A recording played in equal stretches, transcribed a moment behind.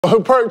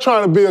Perk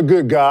trying to be a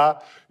good guy.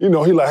 You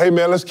know, he like, hey,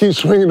 man, let's keep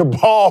swinging the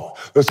ball.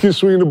 Let's keep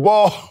swinging the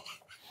ball.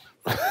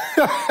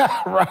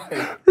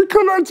 Right. He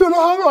come out to the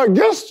huddle, I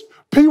guess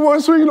P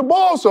wasn't swinging the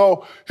ball,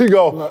 so he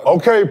go,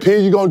 okay, P,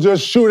 you gonna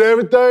just shoot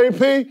everything,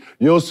 P?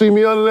 You don't see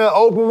me under that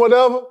open,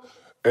 whatever?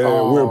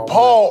 And when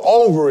Paul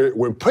over it,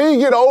 when P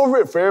get over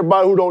it, for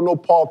everybody who don't know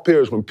Paul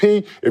Pierce, when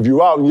P, if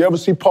you out and you ever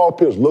see Paul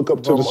Pierce, look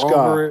up to the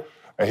sky,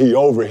 and he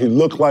over it, he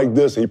look like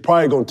this, he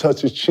probably gonna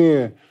touch his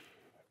chin.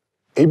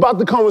 He about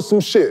to come with some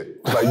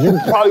shit. Like, you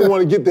probably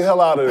want to get the hell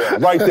out of there.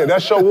 Right there,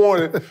 that's your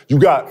warning. You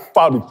got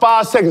probably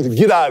 5 seconds to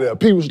get out of there.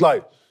 P was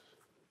like,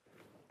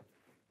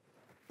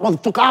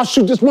 motherfucker, I'll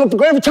shoot this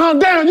motherfucker every time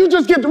down, you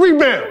just get the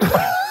rebound.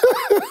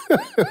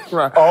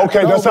 Right. Oh,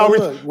 okay, that's how we,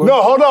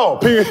 no, hold on.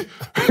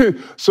 P,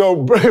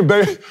 so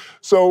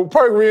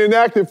Perk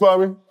reenacted for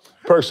me.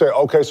 Perk said,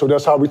 okay, so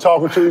that's how we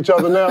talking to each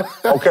other now?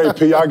 Okay,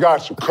 P, I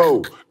got you,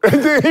 cool.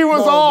 And then he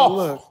was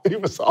off. He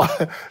was off.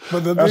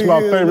 That's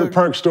my favorite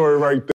Perk story right there.